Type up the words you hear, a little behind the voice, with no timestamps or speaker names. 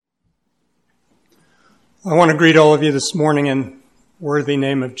I want to greet all of you this morning in the worthy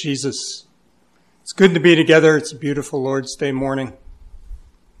name of Jesus. It's good to be together. It's a beautiful Lord's Day morning.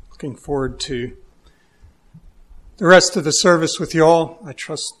 Looking forward to the rest of the service with you all. I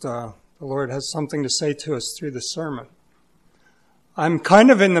trust the Lord has something to say to us through the sermon. I'm kind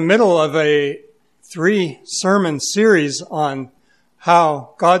of in the middle of a 3-sermon series on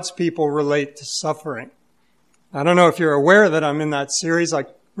how God's people relate to suffering. I don't know if you're aware that I'm in that series. I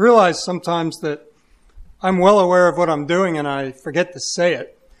realize sometimes that I'm well aware of what I'm doing and I forget to say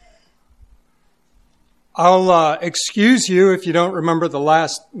it. I'll excuse you if you don't remember the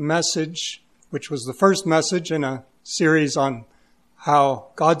last message, which was the first message in a series on how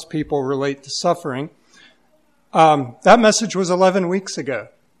God's people relate to suffering. That message was 11 weeks ago.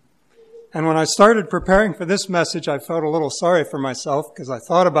 And when I started preparing for this message, I felt a little sorry for myself because I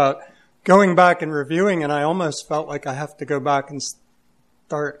thought about going back and reviewing, and I almost felt like I have to go back and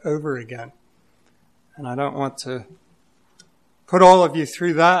start over again. And I don't want to put all of you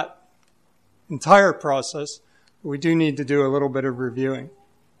through that entire process, but we do need to do a little bit of reviewing.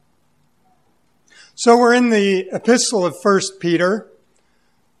 So we're in the epistle of 1 Peter.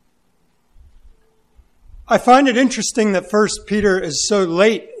 I find it interesting that 1 Peter is so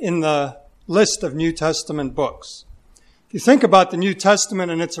late in the list of New Testament books. If you think about the New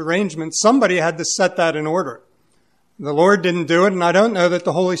Testament and its arrangement, somebody had to set that in order. The Lord didn't do it, and I don't know that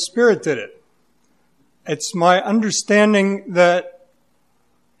the Holy Spirit did it. It's my understanding that,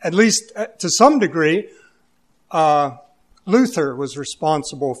 at least to some degree, Luther was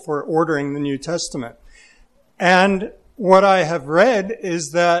responsible for ordering the New Testament. And what I have read is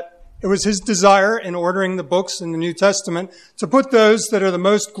that it was his desire in ordering the books in the New Testament to put those that are the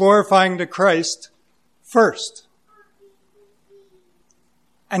most glorifying to Christ first.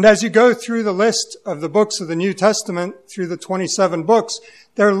 And as you go through the list of the books of the New Testament, through the 27 books,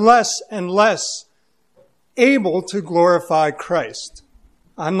 they're less and less able to glorify Christ.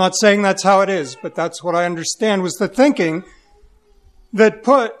 I'm not saying that's how it is, but that's what I understand was the thinking that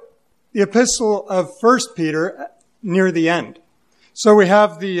put the epistle of 1 Peter near the end. So we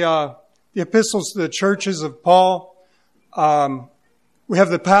have the epistles to the churches of Paul. We have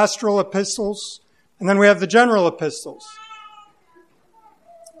the pastoral epistles, and then we have the general epistles.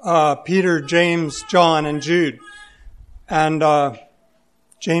 Peter, James, John, and Jude. And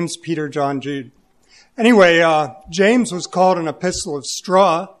James, Peter, John, Jude. Anyway, James was called an epistle of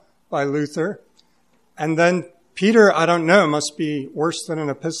straw by Luther. And then Peter, I don't know, must be worse than an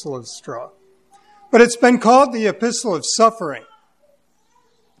epistle of straw. But it's been called the epistle of suffering.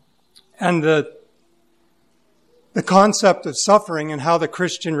 And the concept of suffering and how the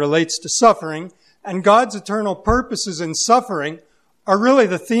Christian relates to suffering and God's eternal purposes in suffering are really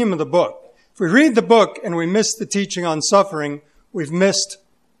the theme of the book. If we read the book and we miss the teaching on suffering, we've missed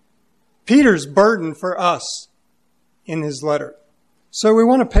Peter's burden for us in his letter. So we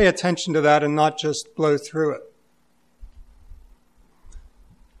want to pay attention to that and not just blow through it.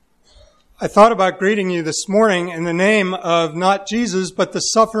 I thought about greeting you this morning in the name of not Jesus, but the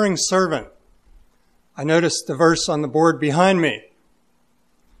suffering servant. I noticed the verse on the board behind me.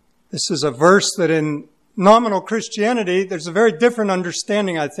 This is a verse that in nominal Christianity, there's a very different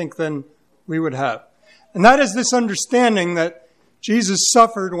understanding, I think, than we would have. And that is this understanding that Jesus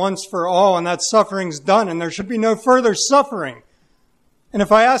suffered once for all, and that suffering's done, and there should be no further suffering. And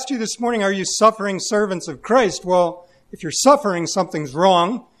if I asked you this morning, are you suffering servants of Christ? Well, if you're suffering, something's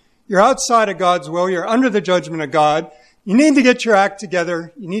wrong. You're outside of God's will. You're under the judgment of God. You need to get your act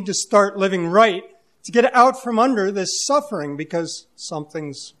together. You need to start living right to get out from under this suffering because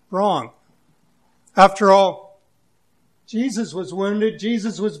something's wrong. After all, Jesus was wounded.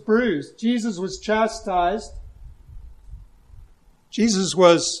 Jesus was bruised. Jesus was chastised. Jesus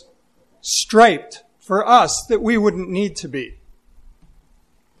was striped for us that we wouldn't need to be.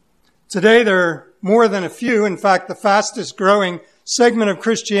 Today there are more than a few, in fact, the fastest growing segment of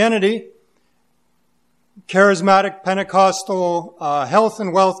Christianity, charismatic, Pentecostal, health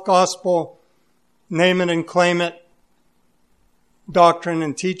and wealth gospel, name it and claim it, doctrine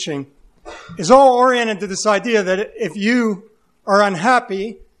and teaching, is all oriented to this idea that if you are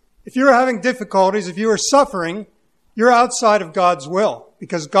unhappy, if you're having difficulties, if you are suffering, you're outside of God's will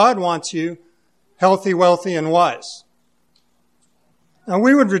because God wants you healthy, wealthy, and wise. Now,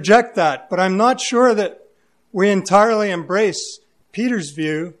 we would reject that, but I'm not sure that we entirely embrace Peter's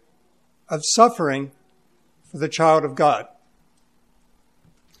view of suffering for the child of God.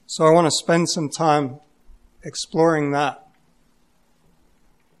 So I want to spend some time exploring that.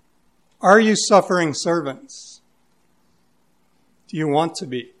 Are you suffering servants? Do you want to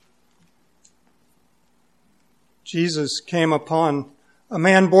be? Jesus came upon a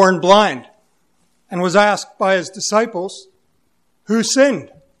man born blind and was asked by his disciples, who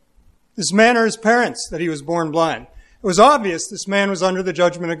sinned, this man or his parents, that he was born blind? It was obvious this man was under the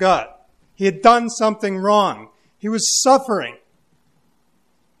judgment of God. He had done something wrong. He was suffering.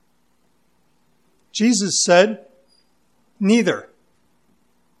 Jesus said, neither.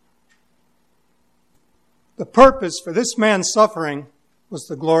 The purpose for this man's suffering was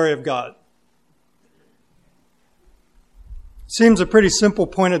the glory of God. Seems a pretty simple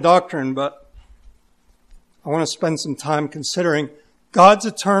point of doctrine, but I want to spend some time considering God's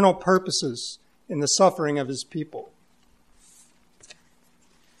eternal purposes in the suffering of his people.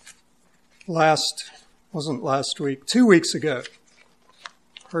 Wasn't last week, 2 weeks ago,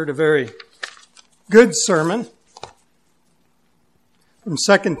 heard a very good sermon from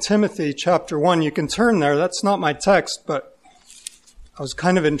 2 Timothy chapter 1. You can turn there. That's not my text, but I was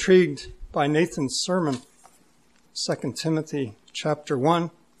kind of intrigued by Nathan's sermon. 2 Timothy chapter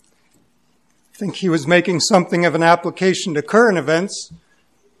 1. I think he was making something of an application to current events,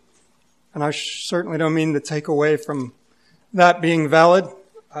 and I certainly don't mean to take away from that being valid.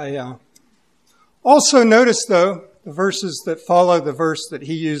 I also noticed, though, the verses that follow the verse that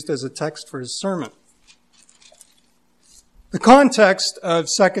he used as a text for his sermon. The context of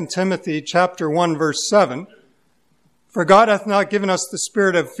 2 Timothy chapter 1, verse 7, for God hath not given us the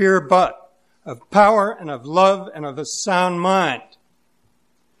spirit of fear, but of power and of love and of a sound mind.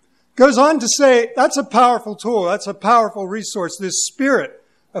 Goes on to say that's a powerful tool. That's a powerful resource, this spirit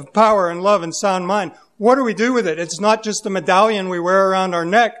of power and love and sound mind. What do we do with it? It's not just a medallion we wear around our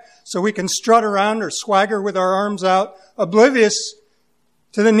neck so we can strut around or swagger with our arms out, oblivious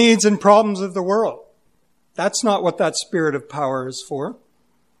to the needs and problems of the world. That's not what that spirit of power is for.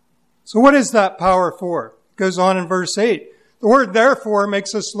 So what is that power for? It goes on in verse 8. The word therefore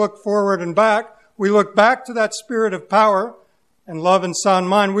makes us look forward and back. We look back to that spirit of power and love and sound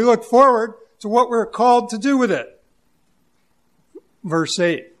mind. We look forward to what we're called to do with it. Verse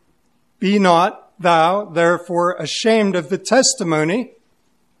 8. Be not thou therefore ashamed of the testimony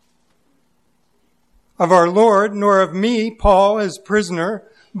of our Lord, nor of me, Paul, his prisoner,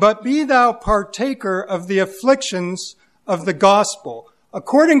 but be thou partaker of the afflictions of the gospel,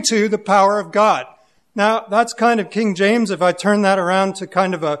 according to the power of God. Now, that's kind of King James. If I turn that around to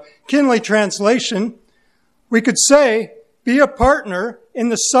kind of a Kinley translation, we could say, be a partner in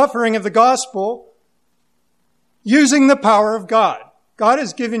the suffering of the gospel using the power of God. God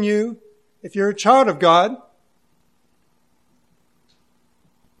has given you, if you're a child of God,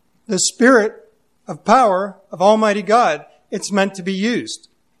 the spirit of power of Almighty God. It's meant to be used.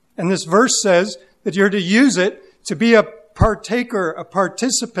 And this verse says that you're to use it to be a partaker, a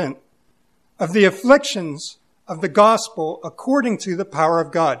participant of the afflictions of the gospel according to the power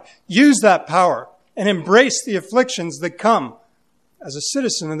of God. Use that power and embrace the afflictions that come as a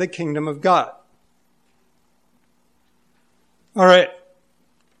citizen of the kingdom of God. All right.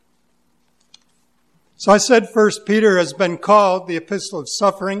 So I said 1 Peter has been called the epistle of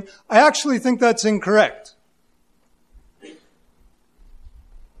suffering. I actually think that's incorrect.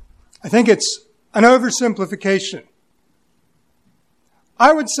 I think it's an oversimplification.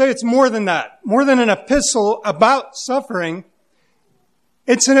 I would say it's more than that. More than an epistle about suffering.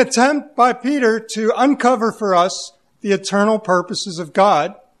 It's an attempt by Peter to uncover for us the eternal purposes of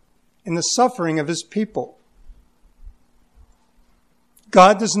God in the suffering of his people.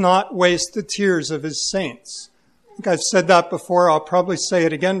 God does not waste the tears of his saints. I think I've said that before. I'll probably say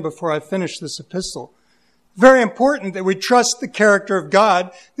it again before I finish this epistle. Very important that we trust the character of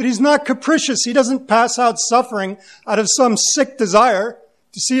God, that he's not capricious. He doesn't pass out suffering out of some sick desire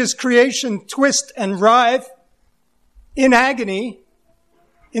to see his creation twist and writhe in agony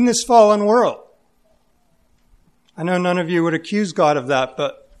in this fallen world. I know none of you would accuse God of that,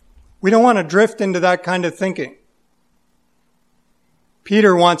 but we don't want to drift into that kind of thinking.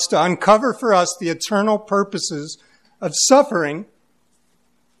 Peter wants to uncover for us the eternal purposes of suffering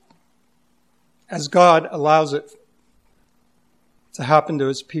as God allows it to happen to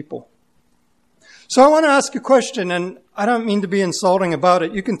his people. So I want to ask a question, and I don't mean to be insulting about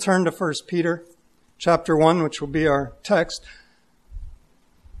it. You can turn to 1 Peter chapter 1, which will be our text.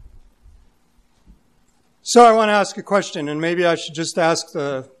 So I want to ask a question, and maybe I should just ask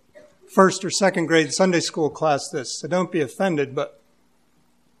the first or second grade Sunday school class this, so don't be offended, but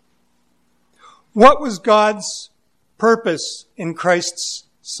what was God's purpose in Christ's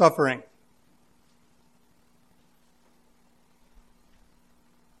suffering?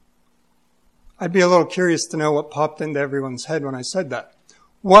 I'd be a little curious to know what popped into everyone's head when I said that.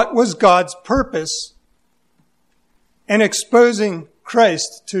 What was God's purpose in exposing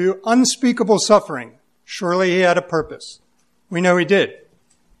Christ to unspeakable suffering? Surely he had a purpose. We know he did.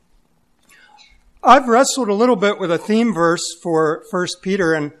 I've wrestled a little bit with a theme verse for 1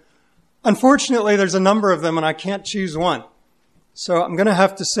 Peter, and unfortunately there's a number of them and I can't choose one. So I'm going to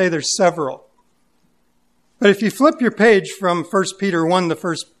have to say there's several. But if you flip your page from 1 Peter 1 to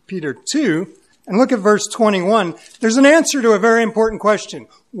 1 Peter 2 and look at verse 21, there's an answer to a very important question.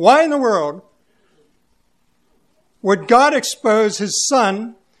 Why in the world would God expose his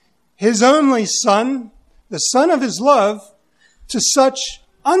Son, his only Son, the Son of his love, to such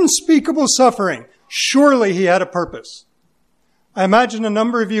unspeakable suffering? Surely he had a purpose. I imagine a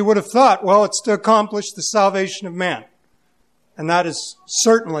number of you would have thought, well, it's to accomplish the salvation of man. And that is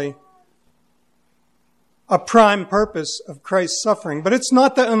certainly a prime purpose of Christ's suffering. But it's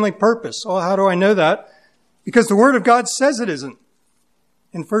not the only purpose. Oh, how do I know that? Because the Word of God says it isn't.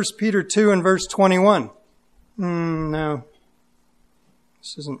 In 1 Peter 2 and verse 21. No.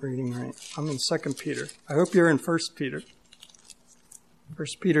 This isn't reading right. I'm in 2 Peter. I hope you're in 1 Peter. 1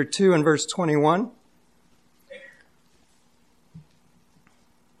 Peter 2 and verse 21.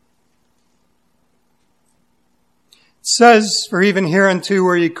 It says, "For even hereunto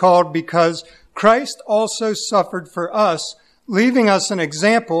were ye called, because Christ also suffered for us, leaving us an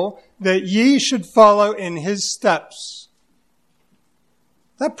example that ye should follow in his steps."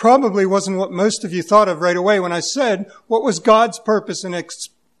 That probably wasn't what most of you thought of right away when I said, what was God's purpose in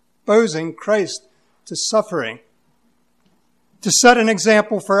exposing Christ to suffering? To set an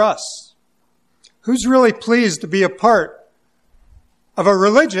example for us. Who's really pleased to be a part of a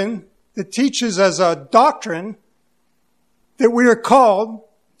religion that teaches as a doctrine that we are called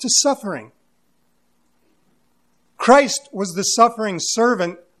to suffering? Christ was the suffering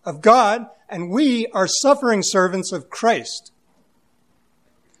servant of God, and we are suffering servants of Christ.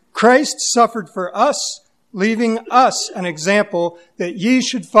 Christ suffered for us, leaving us an example that ye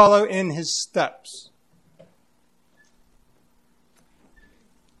should follow in his steps.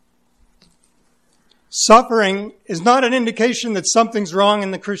 Suffering is not an indication that something's wrong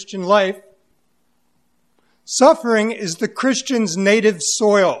in the Christian life. Suffering is the Christian's native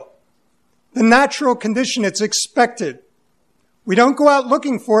soil, the natural condition. It's expected. We don't go out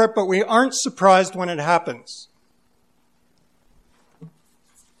looking for it, but we aren't surprised when it happens.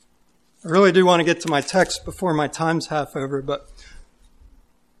 I really do want to get to my text before my time's half over, but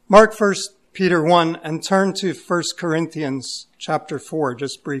mark 1 Peter 1 and turn to 1 Corinthians chapter 4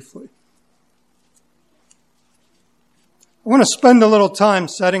 just briefly. I want to spend a little time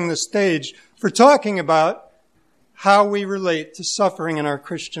setting the stage for talking about how we relate to suffering in our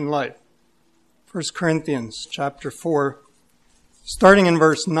Christian life. 1 Corinthians chapter 4, starting in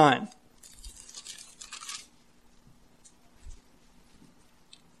verse 9.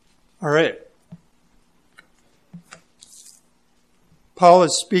 All right. Paul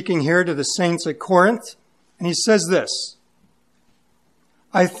is speaking here to the saints at Corinth, and he says this: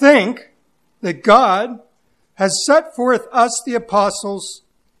 "I think that God has set forth us, the apostles,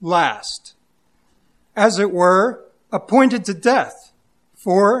 last, as it were, appointed to death.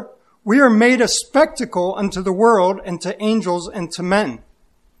 For we are made a spectacle unto the world, and to angels, and to men.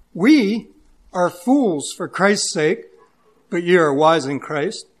 We are fools for Christ's sake, but ye are wise in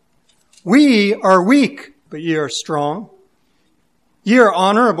Christ. We are weak, but ye are strong. Ye are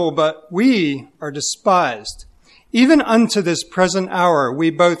honorable, but we are despised. Even unto this present hour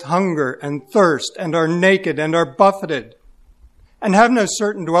we both hunger and thirst, and are naked, and are buffeted, and have no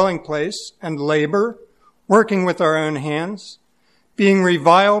certain dwelling place, and labor, working with our own hands. Being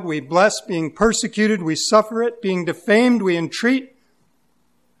reviled, we bless. Being persecuted, we suffer it. Being defamed, we entreat.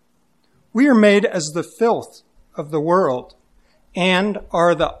 We are made as the filth of the world, and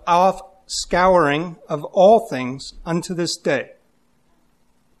are the offscouring of all things unto this day."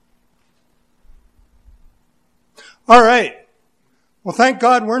 All right. Well, thank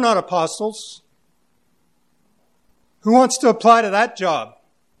God we're not apostles. Who wants to apply to that job?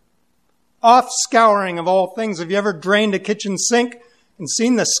 Off-scouring of all things. Have you ever drained a kitchen sink and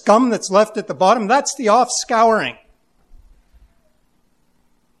seen the scum that's left at the bottom? That's the off-scouring.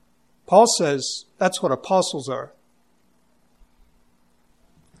 Paul says that's what apostles are.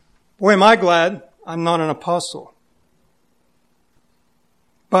 Boy, am I glad I'm not an apostle.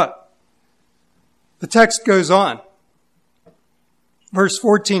 But the text goes on. Verse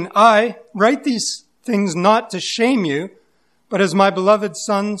 14, "I write these things not to shame you, but as my beloved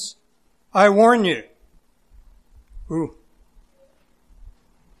sons, I warn you." Ooh.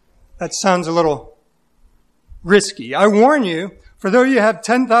 That sounds a little risky. "I warn you, for though you have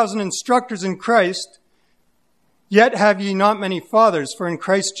 10,000 instructors in Christ, yet have ye not many fathers, for in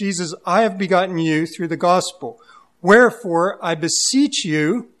Christ Jesus I have begotten you through the gospel. Wherefore I beseech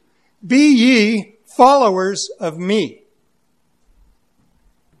you, be ye followers of me."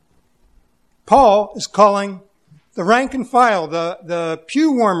 Paul is calling the rank and file, the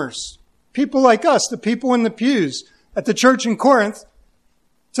pew warmers, people like us, the people in the pews at the church in Corinth,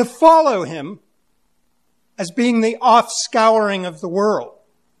 to follow him as being the offscouring of the world.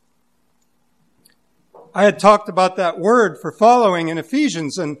 I had talked about that word for following in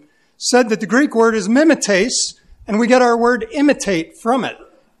Ephesians and said that the Greek word is mimetes, and we get our word imitate from it.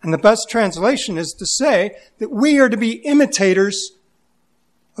 And the best translation is to say that we are to be imitators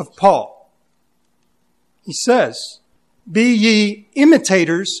of Paul. He says, be ye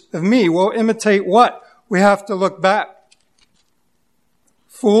imitators of me. Well, imitate what? We have to look back.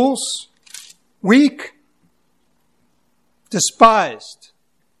 Fools, weak, despised,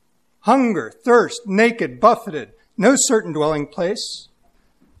 hunger, thirst, naked, buffeted, no certain dwelling place,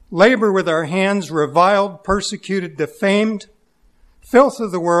 labor with our hands, reviled, persecuted, defamed, filth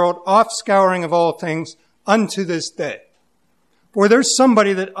of the world, offscouring of all things, unto this day. For there's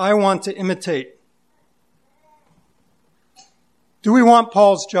somebody that I want to imitate. Do we want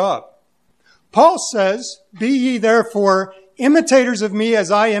Paul's job? Paul says, be ye therefore imitators of me as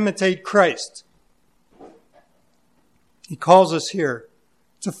I imitate Christ. He calls us here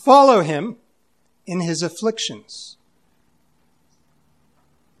to follow him in his afflictions.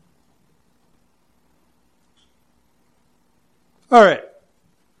 All right.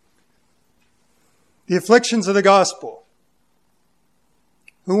 The afflictions of the gospel.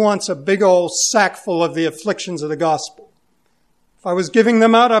 Who wants a big old sack full of the afflictions of the gospel? If I was giving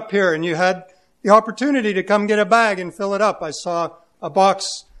them out up here and you had the opportunity to come get a bag and fill it up, I saw a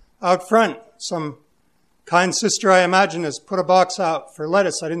box out front. Some kind sister, I imagine, has put a box out for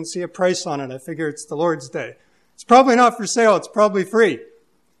lettuce. I didn't see a price on it. I figure it's the Lord's Day. It's probably not for sale. It's probably free.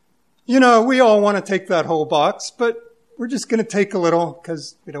 You know, we all want to take that whole box, but we're just going to take a little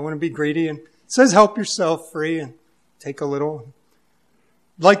because we don't want to be greedy. And it says help yourself free and take a little.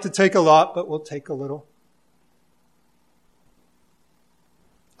 I'd like to take a lot, but we'll take a little.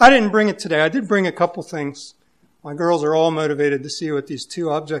 I didn't bring it today. I did bring a couple things. My girls are all motivated to see what these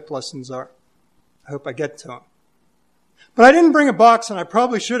 2 object lessons are. I hope I get to them. But I didn't bring a box, and I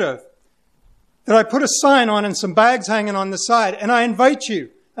probably should have, that I put a sign on and some bags hanging on the side, and I invite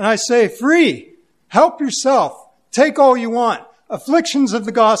you, and I say, free, help yourself, take all you want, afflictions of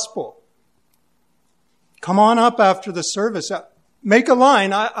the gospel. Come on up after the service. Make a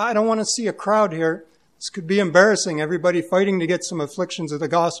line. I don't want to see a crowd here. This could be embarrassing, everybody fighting to get some afflictions of the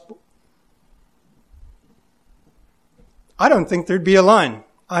gospel. I don't think there'd be a line.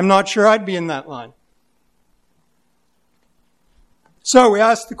 I'm not sure I'd be in that line. So we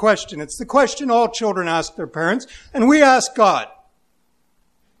ask the question. It's the question all children ask their parents, and we ask God,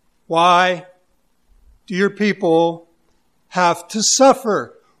 why do your people have to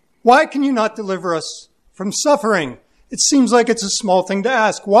suffer? Why can you not deliver us from suffering? It seems like it's a small thing to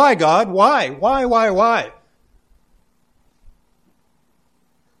ask. Why, God? Why? Why?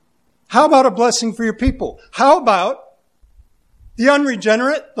 How about a blessing for your people? How about the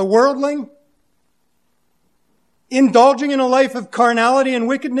unregenerate, the worldling, indulging in a life of carnality and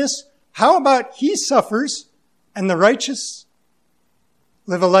wickedness? How about he suffers and the righteous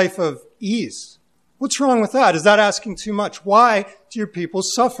live a life of ease? What's wrong with that? Is that asking too much? Why do your people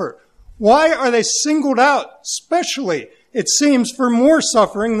suffer? Why are they singled out, especially, it seems, for more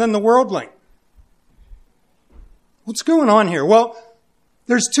suffering than the worldling? What's going on here? Well,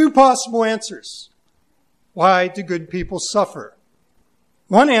 there's 2 possible answers. Why do good people suffer?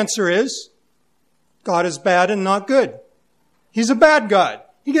 One answer is, God is bad and not good. He's a bad God.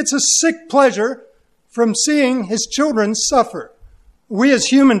 He gets a sick pleasure from seeing his children suffer. We as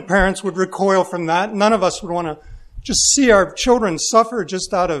human parents would recoil from that. None of us would want to just see our children suffer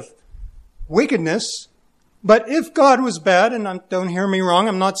just out of wickedness. But if God was bad, and don't hear me wrong,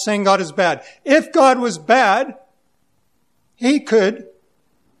 I'm not saying God is bad. If God was bad, he could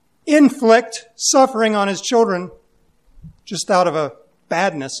inflict suffering on his children just out of a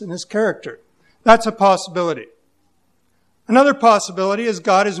badness in his character. That's a possibility. Another possibility is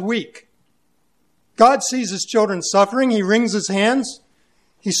God is weak. God sees his children suffering. He wrings his hands.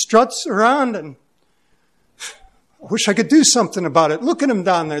 He struts around and I wish I could do something about it. Look at them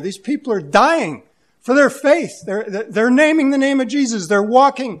down there. These people are dying for their faith. They're naming the name of Jesus. They're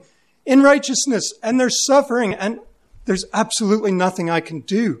walking in righteousness and they're suffering and there's absolutely nothing I can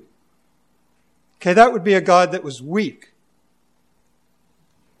do. Okay, that would be a God that was weak.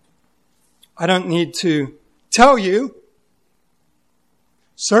 I don't need to tell you,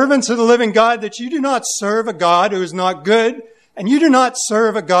 servants of the living God, that you do not serve a God who is not good, and you do not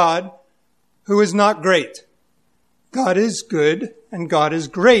serve a God who is not great. God is good and God is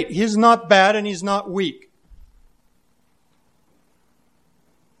great. He is not bad and he's not weak.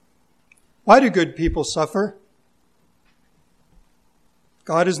 Why do good people suffer?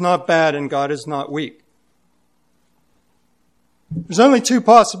 God is not bad and God is not weak. There's only two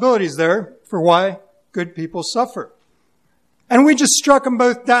possibilities there for why good people suffer. And we just struck them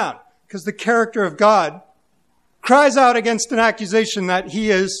both down because the character of God cries out against an accusation that he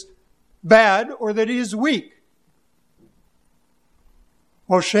is bad or that he is weak.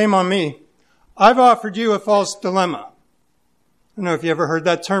 Well, shame on me. I've offered you a false dilemma. I don't know if you ever heard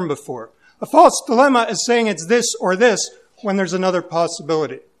that term before. A false dilemma is saying it's this or this when there's another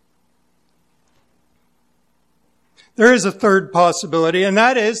possibility. There is a third possibility, and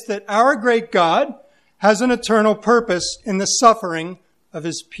that is that our great God has an eternal purpose in the suffering of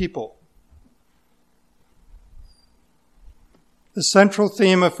his people. The central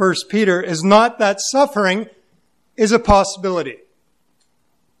theme of 1 Peter is not that suffering is a possibility.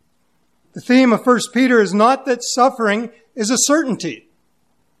 The theme of 1 Peter is not that suffering is a certainty.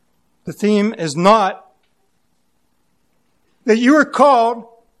 The theme is not that you are called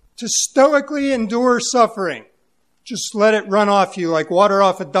to stoically endure suffering. Just let it run off you like water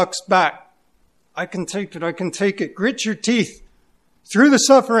off a duck's back. I can take it, I can take it. Grit your teeth through the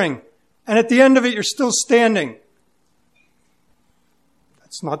suffering, and at the end of it, you're still standing.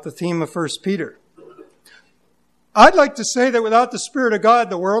 That's not the theme of 1 Peter. I'd like to say that without the Spirit of God,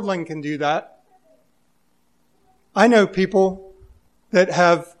 the worldling can do that. I know people that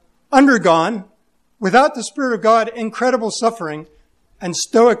have undergone, without the Spirit of God, incredible suffering and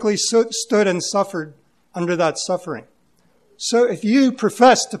stoically stood and suffered under that suffering. So if you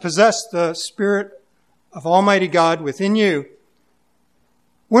profess to possess the Spirit of Almighty God within you,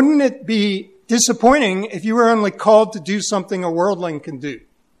 wouldn't it be disappointing if you were only called to do something a worldling can do?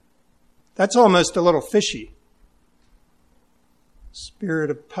 That's almost a little fishy. Spirit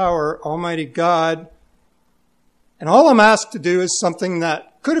of power, Almighty God. And all I'm asked to do is something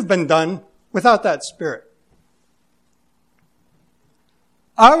that could have been done without that Spirit.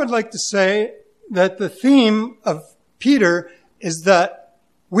 I would like to say that the theme of Peter is that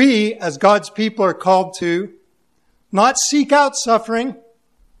we, as God's people, are called to not seek out suffering,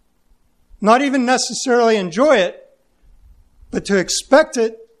 not even necessarily enjoy it, but to expect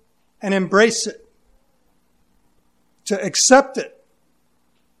it and embrace it, to accept it,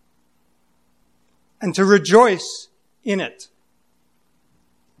 and to rejoice in it.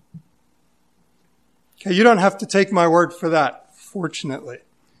 Okay, you don't have to take my word for that, fortunately,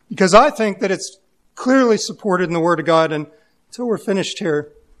 because I think that it's clearly supported in the Word of God, and until we're finished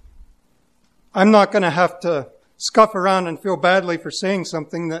here, I'm not going to have to scuff around and feel badly for saying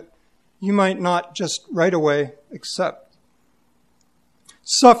something that you might not just right away accept.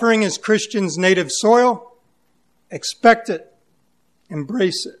 Suffering is Christians' native soil. Expect it.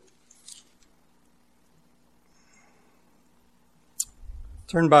 Embrace it.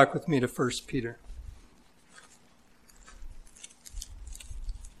 Turn back with me to 1 Peter.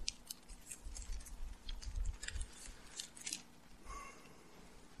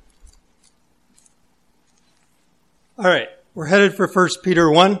 All right, we're headed for 1 Peter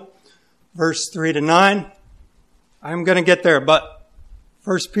 1, verse 3 to 9. I'm going to get there, but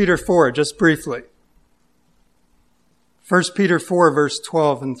 1 Peter 4, just briefly. 1 Peter 4, verse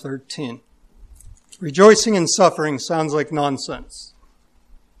 12 and 13. Rejoicing in suffering sounds like nonsense.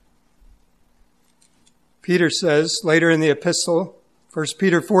 Peter says later in the epistle, 1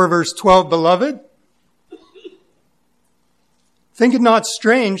 Peter 4, verse 12, Beloved, think it not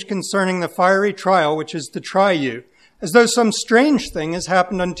strange concerning the fiery trial which is to try you, as though some strange thing has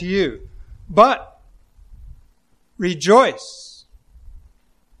happened unto you. But rejoice,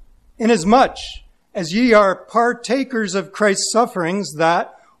 inasmuch as ye are partakers of Christ's sufferings,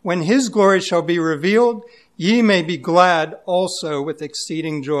 that when his glory shall be revealed, ye may be glad also with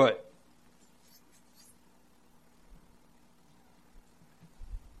exceeding joy.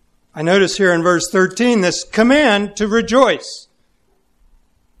 I notice here in verse 13 this command to rejoice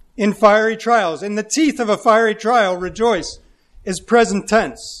in fiery trials. In the teeth of a fiery trial, rejoice is present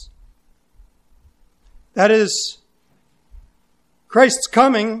tense. That is, Christ's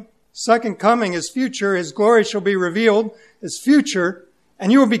coming, second coming, is future. His glory shall be revealed, is future.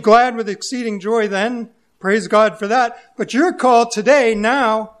 And you will be glad with exceeding joy then. Praise God for that. But you're called today,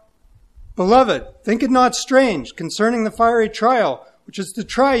 now, beloved, think it not strange concerning the fiery trial, which is to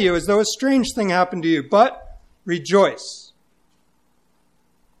try you as though a strange thing happened to you. But rejoice.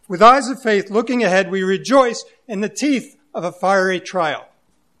 With eyes of faith looking ahead, we rejoice in the teeth of a fiery trial.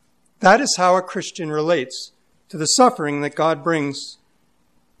 That is how a Christian relates to the suffering that God brings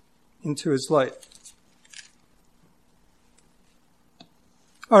into his life.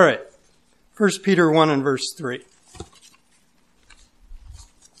 All right, 1 Peter 1 and verse 3.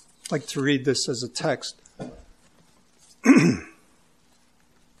 I'd like to read this as a text.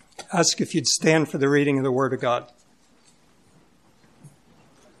 Ask if you'd stand for the reading of the Word of God.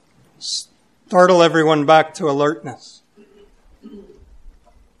 Startle everyone back to alertness.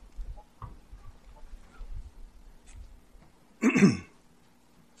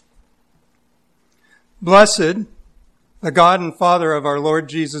 Blessed, the God and Father of our Lord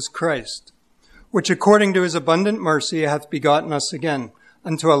Jesus Christ, which according to his abundant mercy hath begotten us again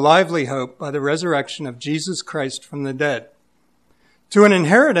unto a lively hope by the resurrection of Jesus Christ from the dead, to an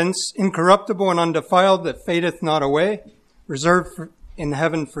inheritance incorruptible and undefiled that fadeth not away, reserved in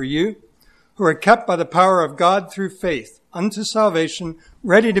heaven for you, who are kept by the power of God through faith unto salvation,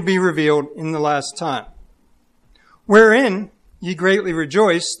 ready to be revealed in the last time. Wherein ye greatly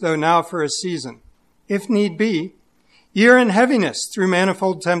rejoice, though now for a season, if need be, ye are in heaviness through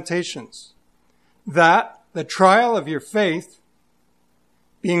manifold temptations, that the trial of your faith,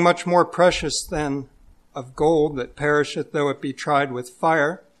 being much more precious than of gold that perisheth though it be tried with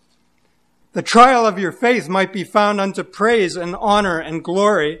fire, the trial of your faith might be found unto praise and honor and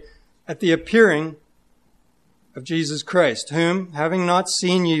glory at the appearing of Jesus Christ, whom, having not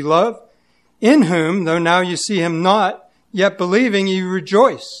seen, ye love, in whom, though now ye see him not, yet believing ye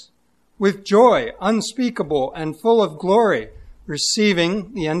rejoice with joy unspeakable and full of glory,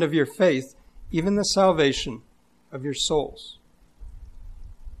 receiving the end of your faith, even the salvation of your souls.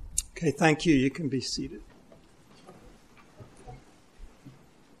 Okay, thank you. You can be seated.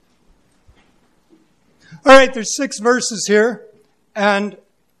 All right, there's 6 verses here, and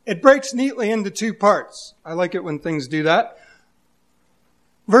it breaks neatly into 2 parts. I like it when things do that.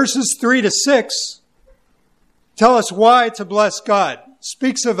 Verses 3 to 6 tell us why to bless God.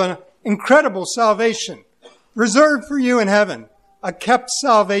 Speaks of an incredible salvation reserved for you in heaven, a kept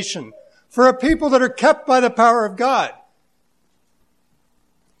salvation for a people that are kept by the power of God.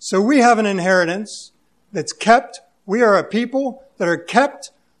 So we have an inheritance that's kept. We are a people that are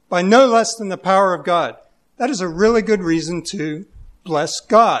kept by no less than the power of God. That is a really good reason to bless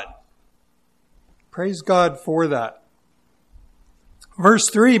God. Praise God for that. Verse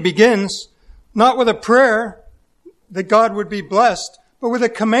 3 begins not with a prayer that God would be blessed, but with a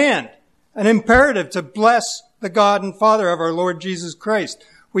command, an imperative to bless the God and Father of our Lord Jesus Christ.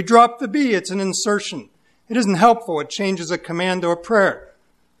 We drop the B, it's an insertion. It isn't helpful. It changes a command to a prayer.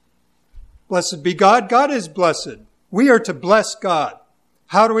 Blessed be God. God is blessed. We are to bless God.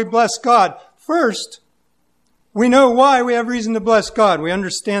 How do we bless God? First, we know why we have reason to bless God. We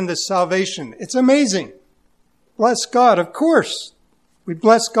understand this salvation. It's amazing. Bless God, of course. We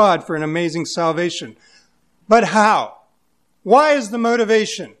bless God for an amazing salvation. But how? Why is the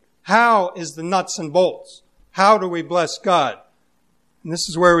motivation? How is the nuts and bolts? How do we bless God? And this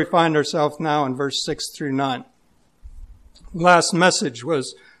is where we find ourselves now in verse 6 through 9. Last message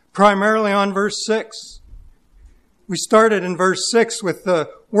was primarily on verse 6. We started in verse 6 with the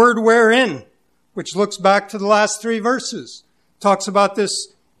word wherein, which looks back to the last 3 verses. Talks about this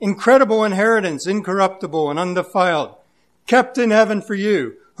incredible inheritance, incorruptible and undefiled, kept in heaven for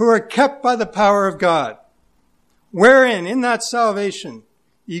you, who are kept by the power of God. Wherein, in that salvation,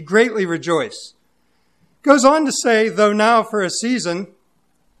 ye greatly rejoice. Goes on to say, though now for a season,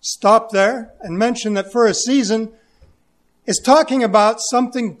 stop there and mention that for a season is talking about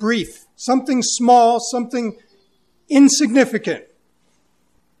something brief, something small, something insignificant.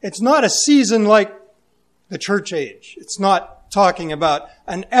 It's not a season like the church age. It's not talking about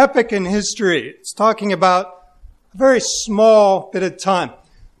an epic in history. It's talking about a very small bit of time.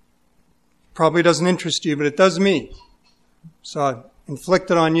 Probably doesn't interest you, but it does me. So I inflict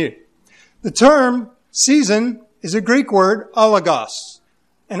it on you. The term season is a Greek word, oligos.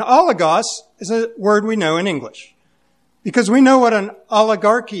 And oligos is a word we know in English because we know what an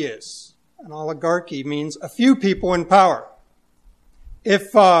oligarchy is. An oligarchy means a few people in power.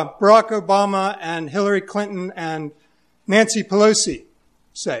 If Barack Obama and Hillary Clinton and Nancy Pelosi,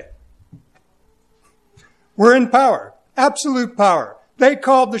 say, were in power, absolute power, they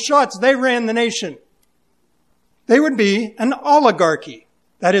called the shots, they ran the nation, they would be an oligarchy.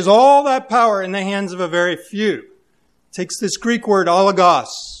 That is all that power in the hands of a very few. It takes this Greek word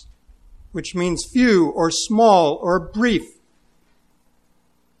oligos, which means few or small or brief,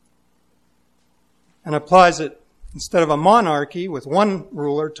 and applies it instead of a monarchy with one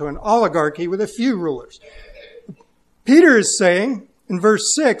ruler to an oligarchy with a few rulers. Peter is saying in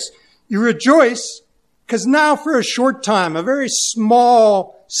verse 6, you rejoice because now for a short time, a very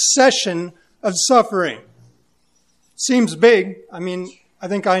small session of suffering. Seems big. I mean, I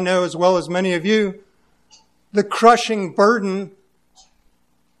think I know as well as many of you, the crushing burden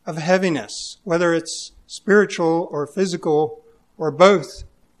of heaviness, whether it's spiritual or physical or both.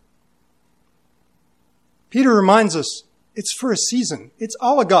 Peter reminds us it's for a season. It's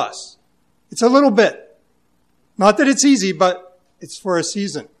oligos. It's a little bit. Not that it's easy, but it's for a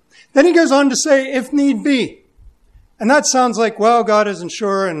season. Then he goes on to say, if need be. And that sounds like, well, God isn't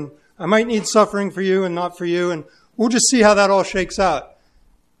sure, and I might need suffering for you and not for you, and we'll just see how that all shakes out.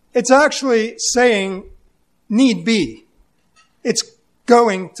 It's actually saying, need be. It's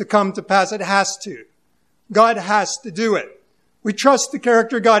going to come to pass. It has to. God has to do it. We trust the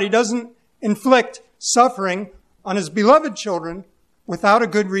character of God. He doesn't inflict suffering on his beloved children without a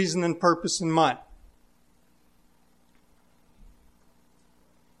good reason and purpose in mind.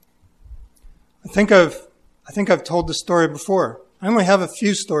 I think I've told this story before. I only have a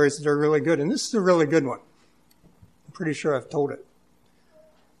few stories that are really good, and this is a really good one. I'm pretty sure I've told it.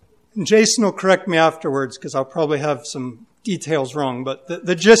 And Jason will correct me afterwards because I'll probably have some details wrong, but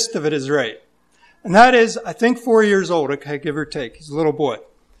the gist of it is right. And that is, I think 4 years old, okay, give or take. He's a little boy.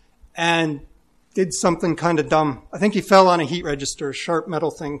 And did something kind of dumb. I think he fell on a heat register, a sharp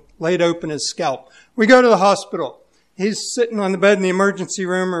metal thing, laid open his scalp. We go to the hospital. He's sitting on the bed in the emergency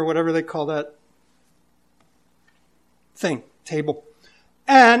room or whatever they call that thing, table.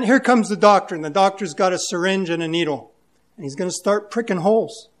 And here comes the doctor, and the doctor's got a syringe and a needle. And he's going to start pricking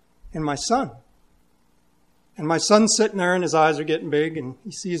holes in my son. And my son's sitting there, and his eyes are getting big, and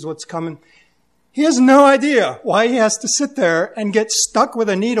he sees what's coming. He has no idea why he has to sit there and get stuck with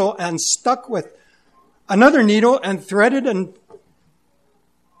a needle and stuck with another needle and threaded.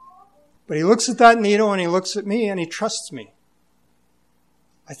 But he looks at that needle and he looks at me and he trusts me,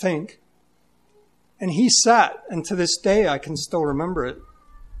 I think. And he sat, and to this day I can still remember it.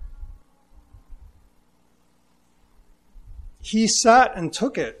 He sat and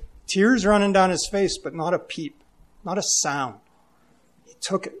took it, tears running down his face, but not a peep, not a sound. He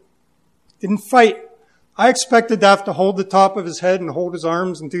took it. Didn't fight. I expected to have to hold the top of his head and hold his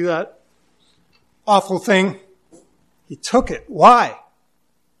arms and do that awful thing. He took it. Why?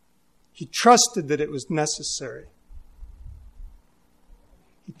 He trusted that it was necessary.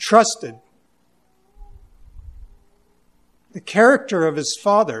 He trusted the character of his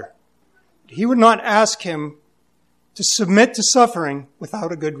father. He would not ask him to submit to suffering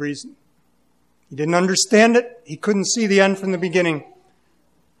without a good reason. He didn't understand it. He couldn't see the end from the beginning.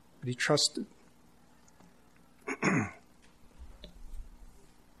 But he trusted.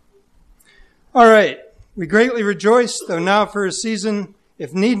 All right. We greatly rejoice, though now for a season,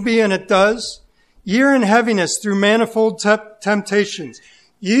 if need be, and it does, ye are in heaviness through manifold temptations.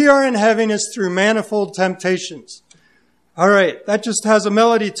 Ye are in heaviness through manifold temptations. All right. That just has a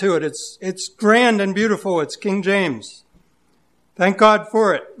melody to it. It's grand and beautiful. It's King James. Thank God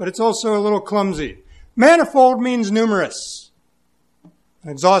for it. But it's also a little clumsy. Manifold means numerous. An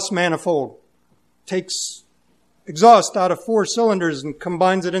exhaust manifold takes exhaust out of 4 cylinders and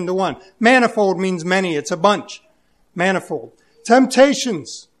combines it into one. Manifold means many. It's a bunch. Manifold.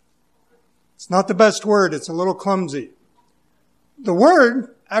 Temptations. It's not the best word. It's a little clumsy. The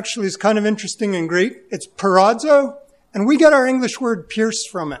word actually is kind of interesting in Greek. It's paradzo, and we get our English word pierce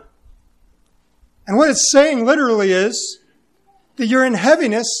from it. And what it's saying literally is that you're in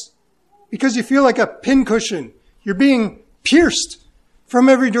heaviness because you feel like a pincushion. You're being pierced from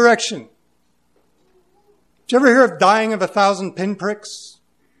every direction. Did you ever hear of dying of 1,000 pinpricks?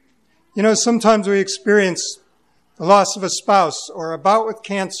 You know, sometimes we experience the loss of a spouse or a bout with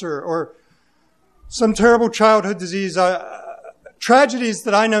cancer or some terrible childhood disease, tragedies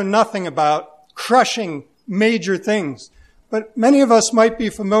that I know nothing about, crushing major things. But many of us might be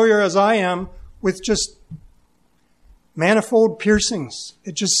familiar, as I am, with just manifold piercings.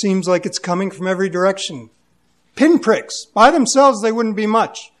 It just seems like it's coming from every direction. Pinpricks. By themselves, they wouldn't be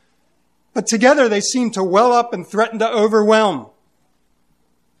much. But together, they seem to well up and threaten to overwhelm.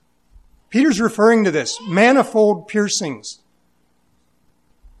 Peter's referring to this. Manifold piercings.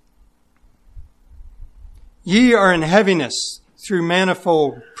 Ye are in heaviness through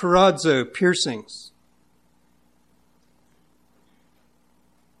manifold, paradzo, piercings.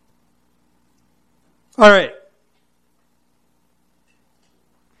 All right.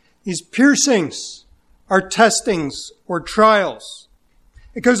 These piercings are testings or trials.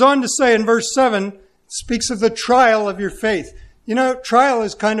 It goes on to say in verse 7, it speaks of the trial of your faith. You know, trial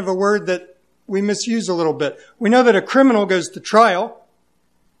is kind of a word that we misuse a little bit. We know that a criminal goes to trial.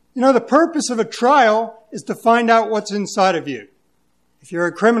 You know, the purpose of a trial is to find out what's inside of you. If you're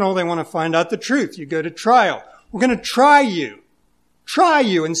a criminal, they want to find out the truth. You go to trial. We're going to try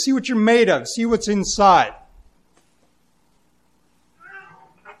you and see what you're made of, see what's inside.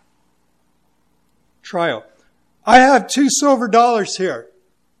 Trial. I have 2 silver dollars here.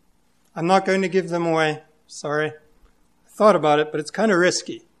 I'm not going to give them away. Sorry. I thought about it, but it's kind of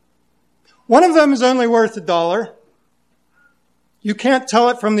risky. One of them is only worth $1. You can't tell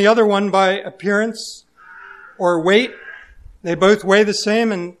it from the other one by appearance or weight. They both weigh the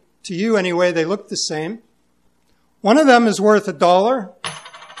same, and to you anyway, they look the same. One of them is worth $1.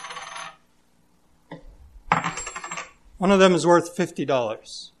 One of them is worth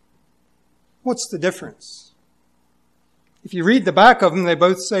 $50. What's the difference? If you read the back of them, they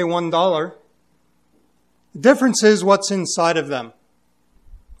both say $1. The difference is what's inside of them.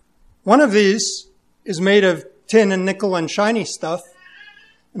 One of these is made of tin and nickel and shiny stuff,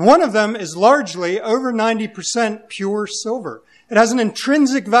 and one of them is largely over 90% pure silver. It has an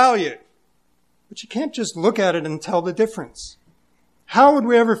intrinsic value, but you can't just look at it and tell the difference. How would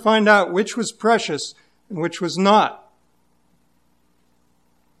we ever find out which was precious and which was not?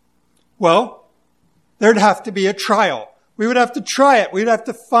 Well, there'd have to be a trial. We would have to try it. We'd have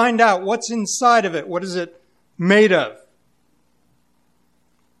to find out what's inside of it. What is it made of?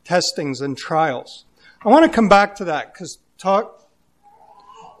 Testings and trials. I want to come back to that because the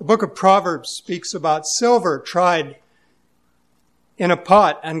book of Proverbs speaks about silver tried in a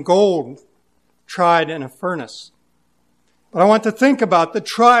pot and gold tried in a furnace. But I want to think about the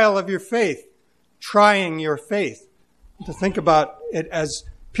trial of your faith, trying your faith. To think about it as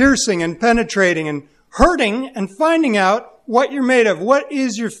piercing and penetrating and hurting and finding out what you're made of. What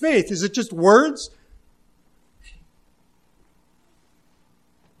is your faith? Is it just words?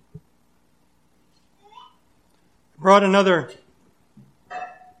 I brought another,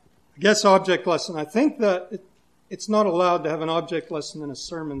 object lesson. I think that it's not allowed to have an object lesson in a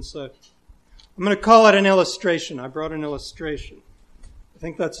sermon, so I'm going to call it an illustration. I brought an illustration. I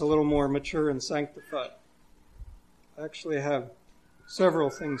think that's a little more mature and sanctified. I actually have several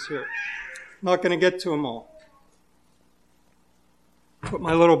things here. I'm not going to get to them all. Put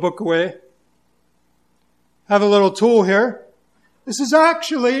my little book away. Have a little tool here. This is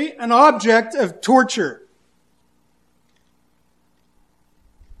actually an object of torture.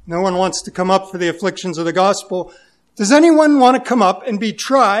 No one wants to come up for the afflictions of the gospel. Does anyone want to come up and be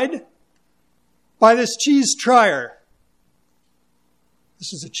tried by this cheese trier?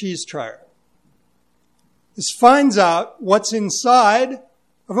 This is a cheese trier. This finds out what's inside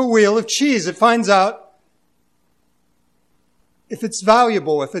of a wheel of cheese. It finds out if it's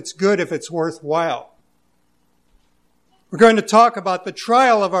valuable, if it's good, if it's worthwhile. We're going to talk about the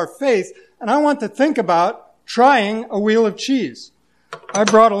trial of our faith, and I want to think about trying a wheel of cheese. I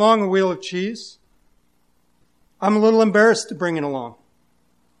brought along a wheel of cheese. I'm a little embarrassed to bring it along.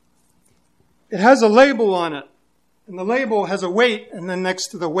 It has a label on it, and the label has a weight, and then next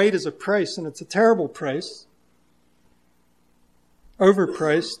to the weight is a price, and it's a terrible price.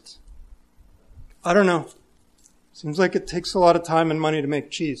 Overpriced. I don't know. Seems like it takes a lot of time and money to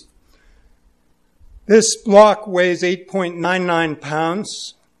make cheese. This block weighs 8.99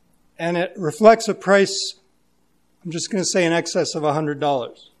 pounds, and it reflects a price, I'm just going to say in excess of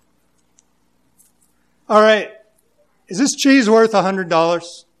 $100. All right. Is this cheese worth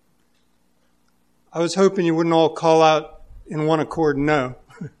 $100? I was hoping you wouldn't all call out in one accord no.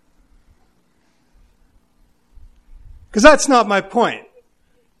 Because that's not my point.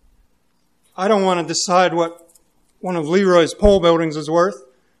 I don't want to decide what one of Leroy's pole buildings is worth,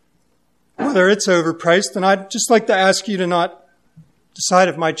 whether it's overpriced, and I'd just like to ask you to not decide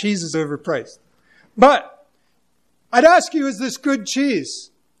if my cheese is overpriced. But I'd ask you, is this good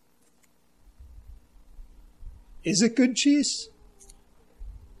cheese? Is it good cheese?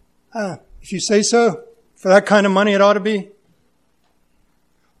 If you say so, for that kind of money it ought to be.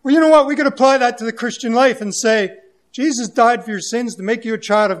 Well, you know what? We could apply that to the Christian life and say, Jesus died for your sins to make you a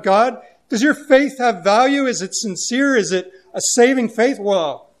child of God. Does your faith have value? Is it sincere? Is it a saving faith?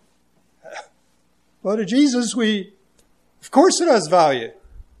 Well, blood of Jesus, of course it has value.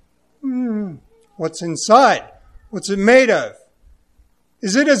 What's inside? What's it made of?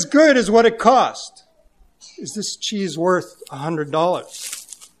 Is it as good as what it cost? Is this cheese worth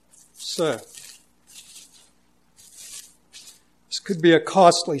 $100? So, this could be a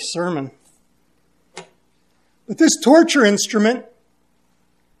costly sermon. But this torture instrument,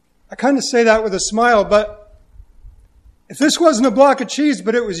 I kind of say that with a smile, but if this wasn't a block of cheese,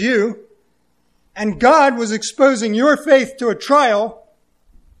 but it was you, and God was exposing your faith to a trial,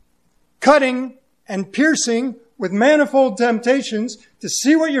 cutting and piercing with manifold temptations to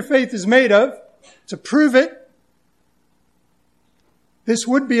see what your faith is made of, to prove it, this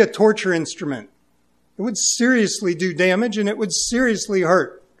would be a torture instrument. It would seriously do damage and it would seriously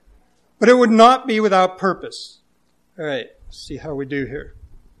hurt. But it would not be without purpose. All right, let's see how we do here.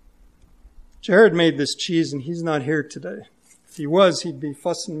 Jared made this cheese and he's not here today. If he was, he'd be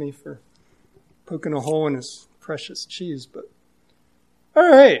fussing me for poking a hole in his precious cheese. But all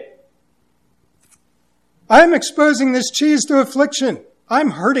right, I'm exposing this cheese to affliction.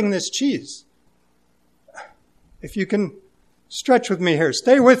 I'm hurting this cheese. If you can stretch with me here,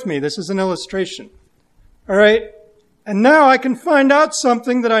 stay with me. This is an illustration. All right. And now I can find out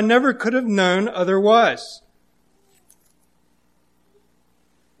something that I never could have known otherwise.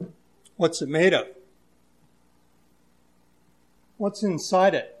 What's it made of? What's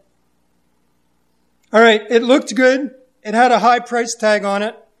inside it? All right. It looked good. It had a high price tag on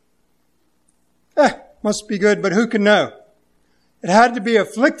it. Must be good, but who can know? It had to be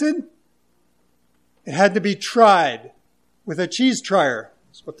afflicted. It had to be tried with a cheese trier.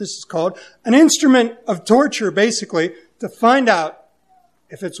 That's what this is called. An instrument of torture, basically, to find out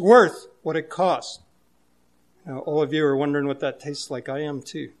if it's worth what it costs. Now, all of you are wondering what that tastes like. I am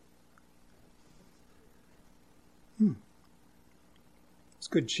too. It's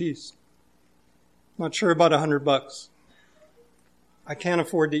good cheese. Not sure about $100. I can't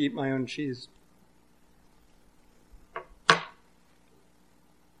afford to eat my own cheese.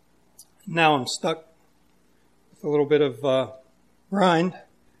 Now I'm stuck with a little bit of rind.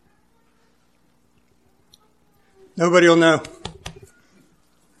 Nobody will know.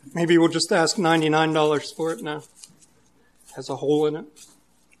 Maybe we'll just ask $99 for it now. It has a hole in it.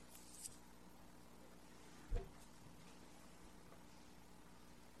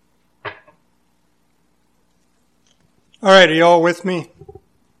 All right, are you all with me?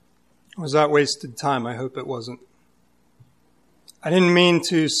 Was that wasted time? I hope it wasn't. I didn't mean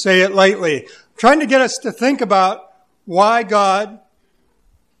to say it lightly. I'm trying to get us to think about why God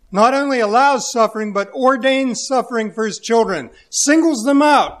not only allows suffering, but ordains suffering for his children. Singles them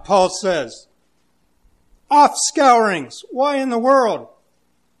out, Paul says. Off scourings. Why in the world?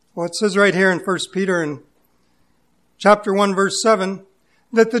 Well, it says right here in 1 Peter in chapter 1, verse 7,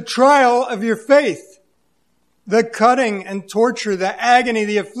 that the trial of your faith, the cutting and torture, the agony,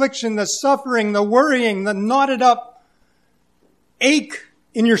 the affliction, the suffering, the worrying, the knotted up ache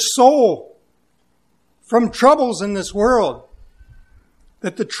in your soul from troubles in this world,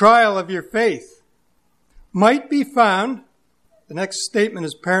 that the trial of your faith might be found, the next statement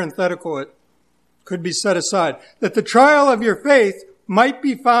is parenthetical, it could be set aside, that the trial of your faith might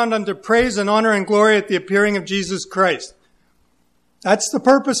be found unto praise and honor and glory at the appearing of Jesus Christ. That's the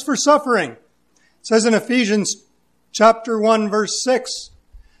purpose for suffering. It says in Ephesians chapter 1, verse 6,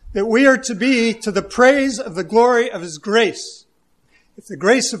 that we are to be to the praise of the glory of his grace. If the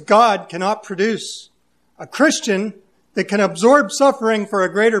grace of God cannot produce a Christian that can absorb suffering for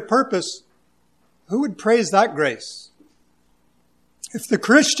a greater purpose, who would praise that grace? If the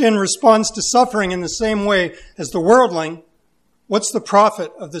Christian responds to suffering in the same way as the worldling, what's the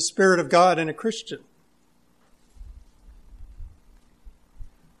profit of the Spirit of God in a Christian?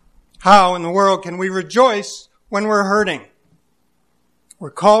 How in the world can we rejoice when we're hurting?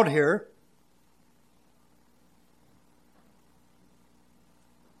 We're called here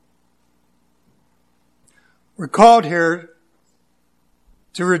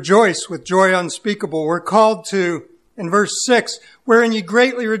to rejoice with joy unspeakable. We're called to, in verse 6, wherein ye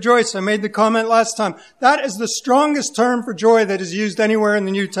greatly rejoice. I made the comment last time. That is the strongest term for joy that is used anywhere in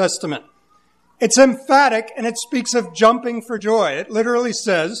the New Testament. It's emphatic and it speaks of jumping for joy. It literally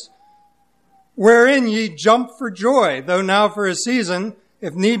says, wherein ye jump for joy, though now for a season,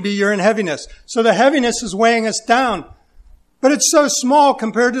 if need be, you're in heaviness. So the heaviness is weighing us down. But it's so small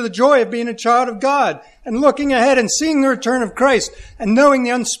compared to the joy of being a child of God and looking ahead and seeing the return of Christ and knowing the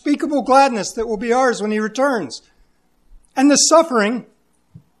unspeakable gladness that will be ours when he returns. And the suffering,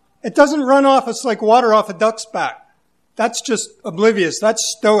 it doesn't run off us like water off a duck's back. That's just oblivious. That's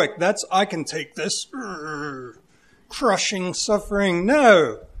stoic. That's, I can take this crushing suffering.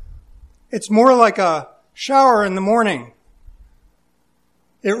 No. It's more like a shower in the morning.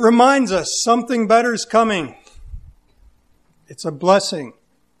 It reminds us something better is coming. It's a blessing.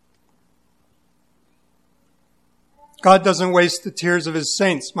 God doesn't waste the tears of his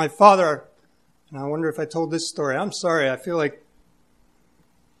saints. My father, and I wonder if I told this story. I'm sorry. I feel like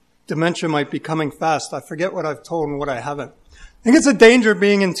dementia might be coming fast. I forget what I've told and what I haven't. I think it's a danger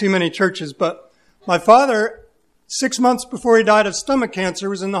being in too many churches, but my father, 6 months before he died of stomach cancer,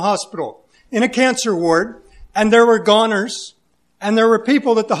 was in the hospital, in a cancer ward, and there were goners, and there were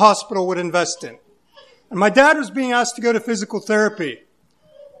people that the hospital would invest in. And my dad was being asked to go to physical therapy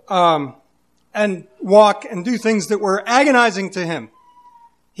and walk and do things that were agonizing to him.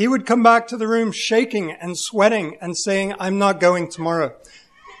 He would come back to the room shaking and sweating and saying, I'm not going tomorrow.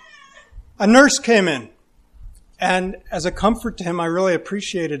 A nurse came in, and as a comfort to him, I really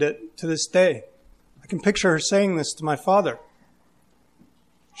appreciated it to this day. I can picture her saying this to my father.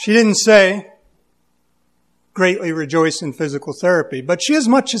 She didn't say, greatly rejoice in physical therapy, but she as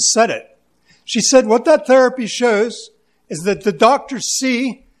much as said it. She said what that therapy shows is that the doctors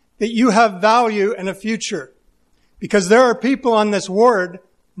see that you have value and a future, because there are people on this ward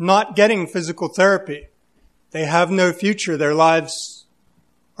not getting physical therapy. They have no future. Their lives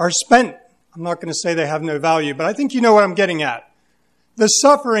are spent. I'm not going to say they have no value, but I think you know what I'm getting at. The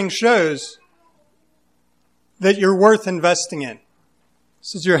suffering shows that you're worth investing in.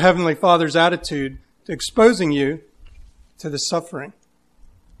 This is your Heavenly Father's attitude to exposing you to the suffering.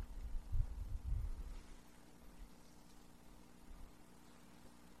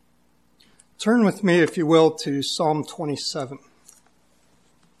 Turn with me, if you will, to Psalm 27.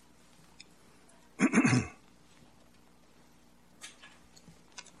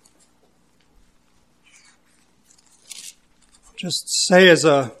 Just say as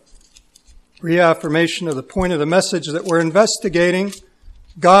a reaffirmation of the point of the message that we're investigating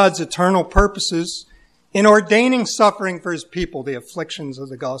God's eternal purposes in ordaining suffering for his people, the afflictions of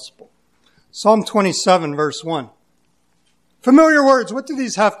the gospel. Psalm 27, verse 1. Familiar words, what do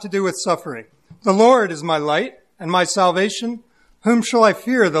these have to do with suffering? The Lord is my light and my salvation. Whom shall I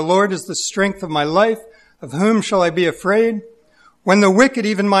fear? The Lord is the strength of my life. Of whom shall I be afraid? When the wicked,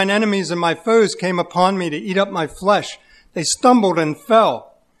 even mine enemies and my foes, came upon me to eat up my flesh, they stumbled and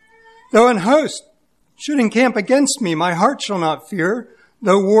fell. Though an host should encamp against me, my heart shall not fear.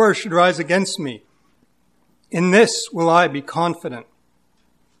 Though war should rise against me, in this will I be confident.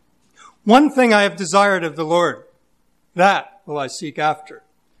 One thing I have desired of the Lord, that will I seek after.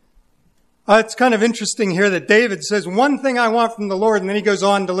 It's kind of interesting here that David says, one thing I want from the Lord, and then he goes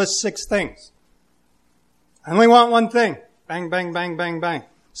on to list 6 things. I only want one thing. Bang, bang, bang, bang, bang.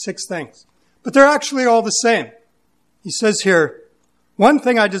 6 things. But they're actually all the same. He says here, one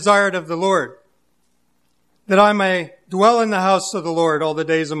thing I desired of the Lord, that I may dwell in the house of the Lord all the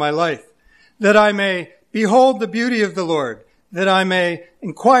days of my life, that I may behold the beauty of the Lord, that I may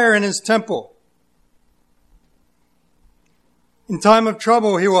inquire in his temple. In time of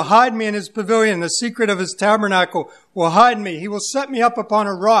trouble, he will hide me in his pavilion. The secret of his tabernacle will hide me. He will set me up upon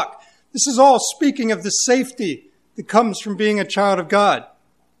a rock. This is all speaking of the safety that comes from being a child of God.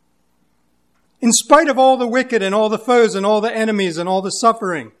 In spite of all the wicked and all the foes and all the enemies and all the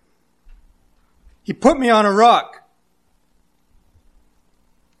suffering, he put me on a rock.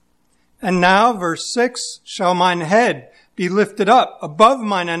 And now, verse 6, shall mine head be lifted up above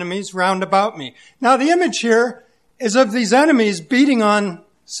mine enemies round about me. Now the image here is of these enemies beating on,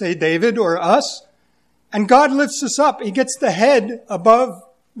 say, David or us, and God lifts us up. He gets the head above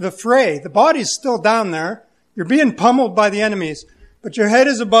the fray. The body's still down there. You're being pummeled by the enemies, but your head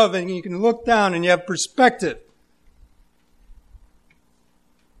is above and you can look down and you have perspective.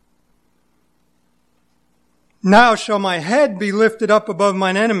 Now shall my head be lifted up above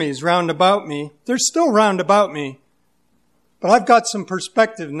mine enemies round about me. They're still round about me, but I've got some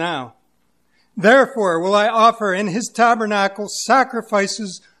perspective now. Therefore will I offer in his tabernacle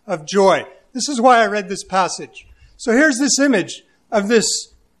sacrifices of joy. This is why I read this passage. So here's this image of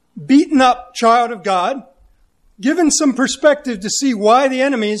this beaten up child of God, given some perspective to see why the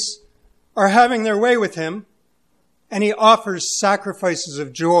enemies are having their way with him, and he offers sacrifices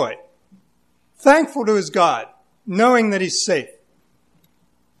of joy. Thankful to his God, knowing that he's safe.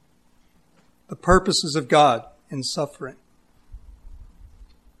 The purposes of God in suffering.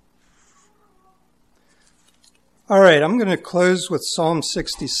 All right, I'm going to close with Psalm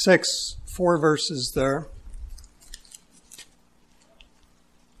 66, 4 verses there.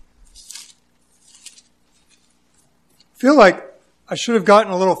 I feel like I should have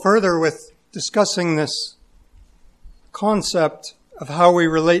gotten a little further with discussing this concept of how we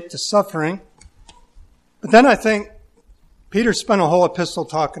relate to suffering. But then I think Peter spent a whole epistle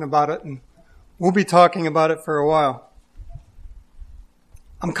talking about it, and we'll be talking about it for a while.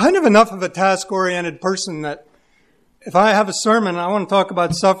 I'm kind of enough of a task-oriented person that if I have a sermon, I want to talk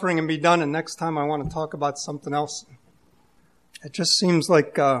about suffering and be done, and next time I want to talk about something else. It just seems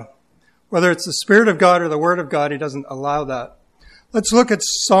like whether it's the Spirit of God or the Word of God, he doesn't allow that. Let's look at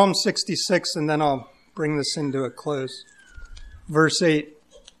Psalm 66, and then I'll bring this into a close. Verse 8.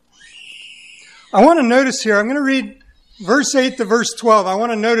 I want to notice here, I'm going to read verse 8 to verse 12. I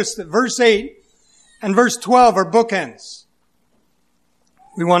want to notice that verse 8 and verse 12 are bookends.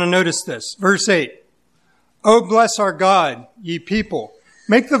 We want to notice this. Verse 8. O bless our God, ye people.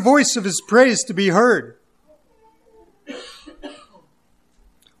 Make the voice of his praise to be heard,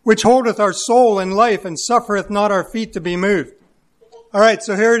 which holdeth our soul in life and suffereth not our feet to be moved. All right,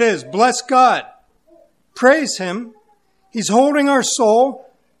 so here it is. Bless God. Praise him. He's holding our soul.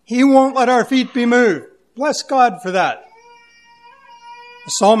 He won't let our feet be moved. Bless God for that.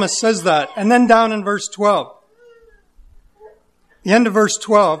 The psalmist says that. And then down in verse 12. The end of verse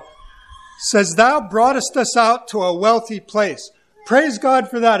 12 says, thou broughtest us out to a wealthy place. Praise God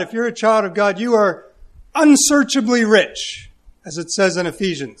for that. If you're a child of God, you are unsearchably rich, as it says in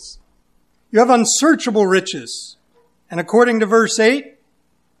Ephesians. You have unsearchable riches. And according to verse 8,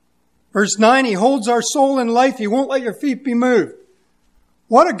 verse 9, he holds our soul in life. He won't let your feet be moved.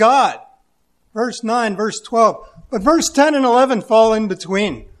 What a God. Verse 9, verse 12. But verse 10 and 11 fall in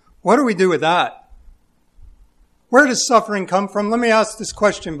between. What do we do with that? Where does suffering come from? Let me ask this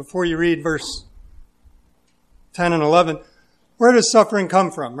question before you read verse 10 and 11. Where does suffering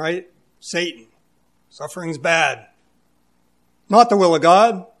come from, right? Satan. Suffering's bad. Not the will of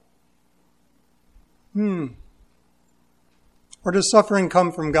God. Where does suffering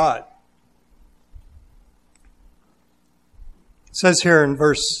come from God? It says here in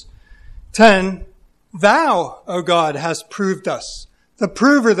verse 10, thou, O God, hast proved us. The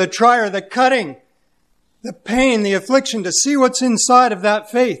prover, the trier, the cutting, the pain, the affliction, to see what's inside of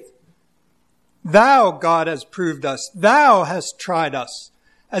that faith. Thou, God, has proved us. Thou hast tried us,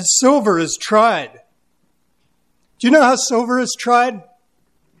 as silver is tried. Do you know how silver is tried?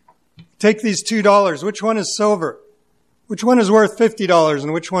 Take these $2. Which one is silver? Which one is worth $50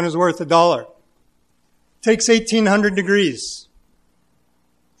 and which one is worth $1? Takes 1800 degrees.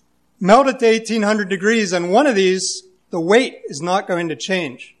 Melt it to 1800 degrees, and one of these, the weight is not going to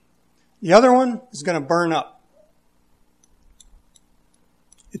change. The other one is going to burn up.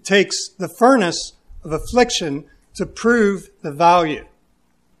 It takes the furnace of affliction to prove the value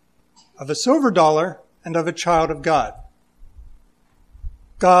of a silver dollar and of a child of God.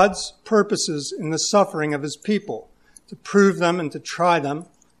 God's purposes in the suffering of his people, to prove them and to try them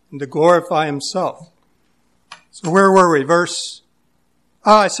and to glorify himself. So where were we?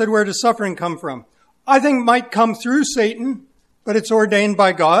 I said, where does suffering come from? I think it might come through Satan, but it's ordained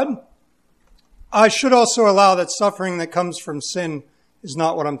by God. I should also allow that suffering that comes from sin is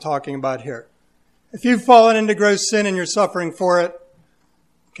not what I'm talking about here. If you've fallen into gross sin and you're suffering for it,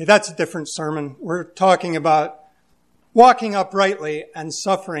 okay, that's a different sermon. We're talking about walking uprightly and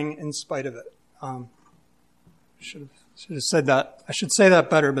suffering in spite of it. Should have said that. I should say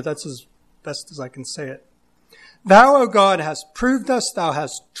that better, but that's as best as I can say it. Thou, O God, hast proved us, thou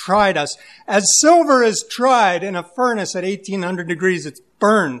hast tried us. As silver is tried in a furnace at 1800 degrees, it's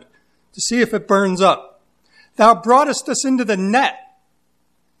burned to see if it burns up. Thou broughtest us into the net.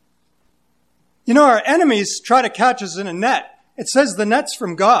 You know, our enemies try to catch us in a net. It says the net's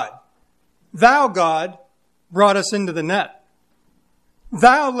from God. Thou, God, brought us into the net.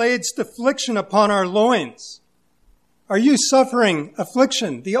 Thou laidst affliction upon our loins. Are you suffering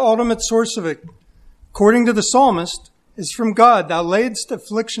affliction? The ultimate source of it, according to the psalmist, is from God. Thou laidst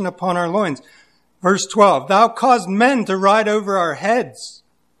affliction upon our loins. Verse 12, thou caused men to ride over our heads.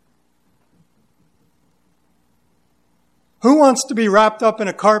 Who wants to be wrapped up in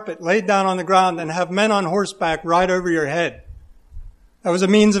a carpet, laid down on the ground, and have men on horseback ride over your head? That was a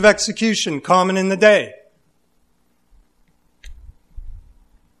means of execution common in the day.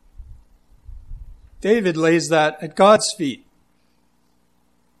 David lays that at God's feet.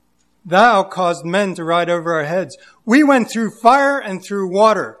 Thou caused men to ride over our heads. We went through fire and through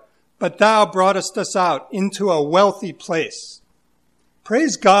water, but thou broughtest us out into a wealthy place.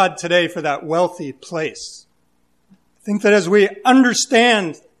 Praise God today for that wealthy place. I think that as we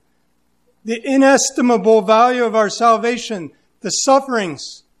understand the inestimable value of our salvation, the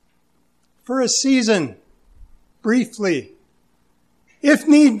sufferings for a season, briefly, if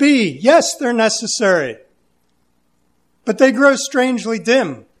need be, yes, they're necessary, but they grow strangely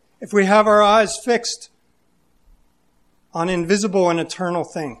dim if we have our eyes fixed on invisible and eternal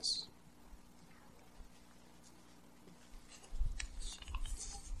things.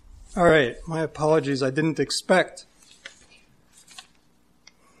 All right, my apologies. I didn't expect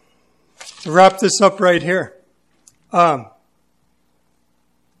to wrap this up right here. I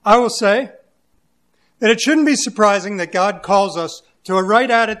will say that it shouldn't be surprising that God calls us to a right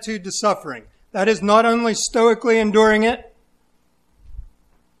attitude to suffering. That is not only stoically enduring it,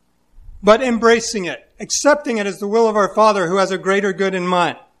 but embracing it, accepting it as the will of our Father who has a greater good in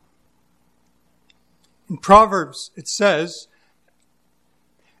mind. In Proverbs, it says,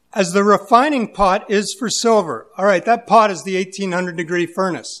 as the refining pot is for silver. All right, that pot is the 1800 degree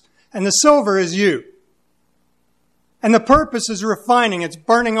furnace, and the silver is you. And the purpose is refining. It's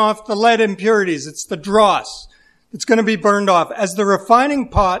burning off the lead impurities. It's the dross that's going to be burned off. As the refining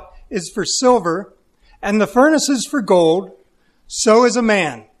pot is for silver, and the furnace is for gold, so is a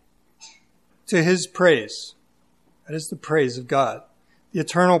man to his praise. That is the praise of God. The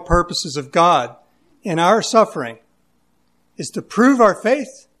eternal purposes of God in our suffering is to prove our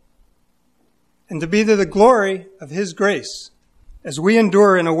faith and to be to the glory of his grace as we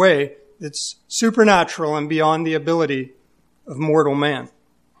endure in a way that's supernatural and beyond the ability of mortal man.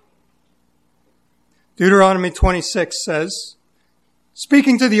 Deuteronomy 26 says,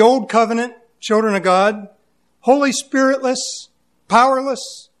 speaking to the old covenant, children of God, Holy Spiritless,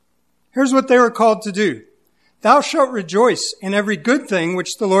 powerless, here's what they were called to do. Thou shalt rejoice in every good thing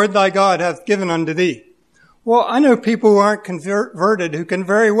which the Lord thy God hath given unto thee. Well, I know people who aren't converted who can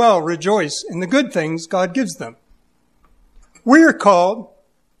very well rejoice in the good things God gives them. We are called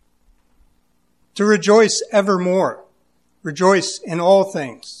to rejoice evermore. Rejoice in all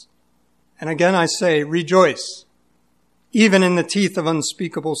things. And again I say, rejoice, even in the teeth of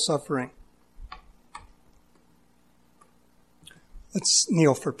unspeakable suffering. Let's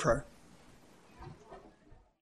kneel for prayer.